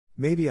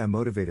Maybe I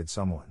motivated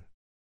someone.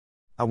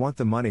 I want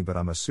the money, but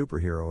I'm a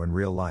superhero in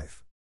real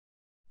life.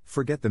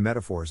 Forget the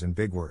metaphors and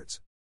big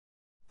words.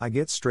 I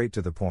get straight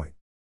to the point.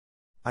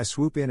 I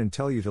swoop in and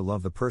tell you to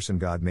love the person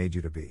God made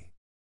you to be.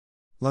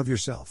 Love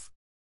yourself.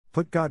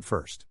 Put God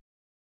first.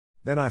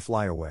 Then I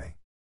fly away.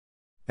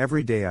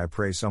 Every day I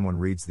pray someone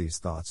reads these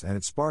thoughts and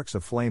it sparks a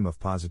flame of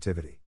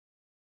positivity.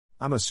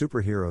 I'm a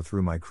superhero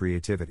through my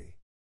creativity.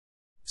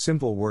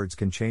 Simple words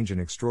can change an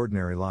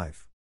extraordinary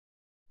life.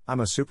 I'm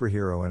a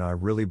superhero and I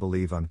really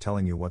believe I'm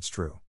telling you what's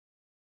true.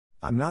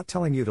 I'm not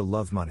telling you to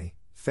love money,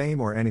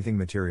 fame, or anything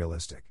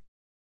materialistic.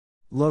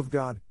 Love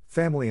God,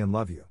 family, and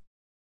love you.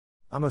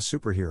 I'm a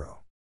superhero.